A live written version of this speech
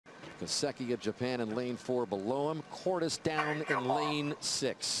Koch of Japan in lane 4 below him. Cordes down in lane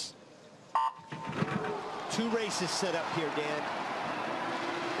 6. 2 races set up here, Dan.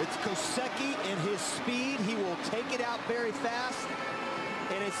 It's Koch and his speed. He will take it out very fast.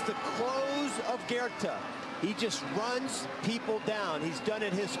 And it's the close of Gyurta. He just runs people down. He's done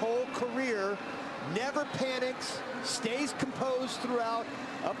it his whole career. Never panics, stays composed throughout.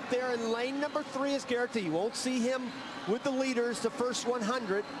 Up there in lane number 3 is Gyurta. You won't see him with the leaders the first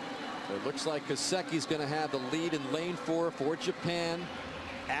 100. It looks like Koch going to have the lead in lane 4 for Japan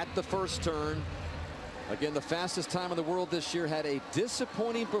at the first turn. Again, the fastest time in the world this year, had a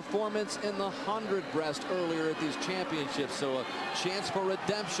disappointing performance in the 100 breast earlier at these championships. So a chance for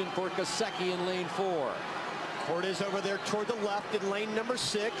redemption for Koch in lane 4. Cordes over there toward the left in lane number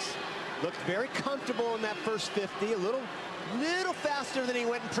 6. Looked very comfortable in that first 50. A little faster than he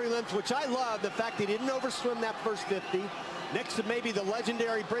went in prelims, which I love. The fact he didn't overswim that first 50. Next to maybe the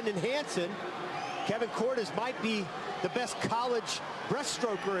legendary Brendan Hansen, Kevin Cordes might be the best college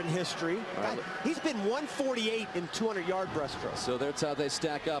breaststroker in history. Right. He's been 148 in 200-yard breaststroke. So that's how they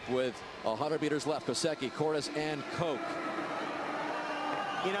stack up with 100 meters left. Koch, Cordes, and Koch.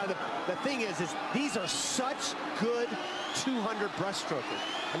 You know, the thing is these are such good 200 breaststrokers.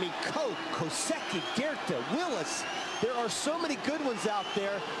 I mean, Koch, Gyurta, Willis. There are so many good ones out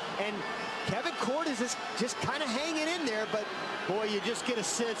there, and Kevin Cordes is just kind of hanging in there, but boy, you just get a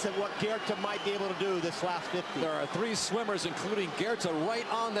sense of what Gyurta might be able to do this last 50. There are 3 swimmers, including Gyurta, right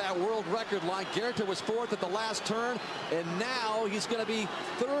on that world record line. Gyurta was 4th at the last turn, and now he's going to be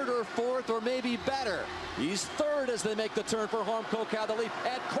 3rd or 4th or maybe better. He's 3rd as they make the turn for home. Koch out of the lead,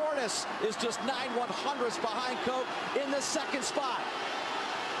 and Cordes is just 9/100ths behind Koch in the 2nd spot.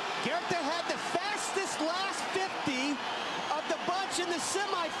 Gyurta had the fastest last 50 of the bunch in the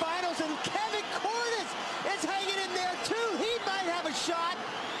semifinals, and Kevin Cordes is hanging in there too. He might have a shot.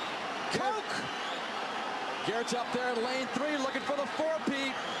 Koch. Gyurta up there in lane 3 looking for the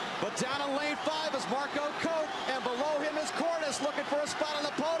 4-peat, but down in lane 5 is Marco Koch, and below him is Cordes looking for a spot on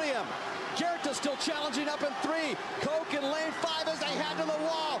the podium. Gyurta still challenging up in 3. Koch in lane 5 as they head to the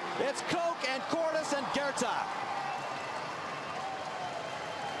wall. It's Koch and Cordes and Gyurta.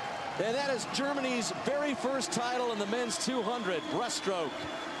 And that is Germany's very first title in the men's 200 breaststroke,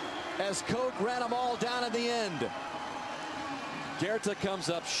 as Koch ran them all down at the end. Gyurta comes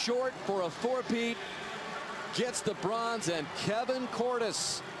up short for a 4-peat, gets the bronze, and Kevin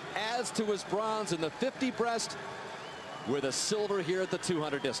Cordes adds to his bronze in the 50 breast with a silver here at the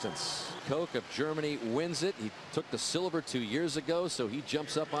 200 distance. Koch of Germany wins it. He took the silver 2 years ago, so he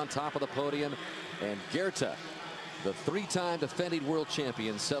jumps up on top of the podium, and Gyurta, the 3-time defending world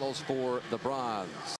champion, settles for the bronze.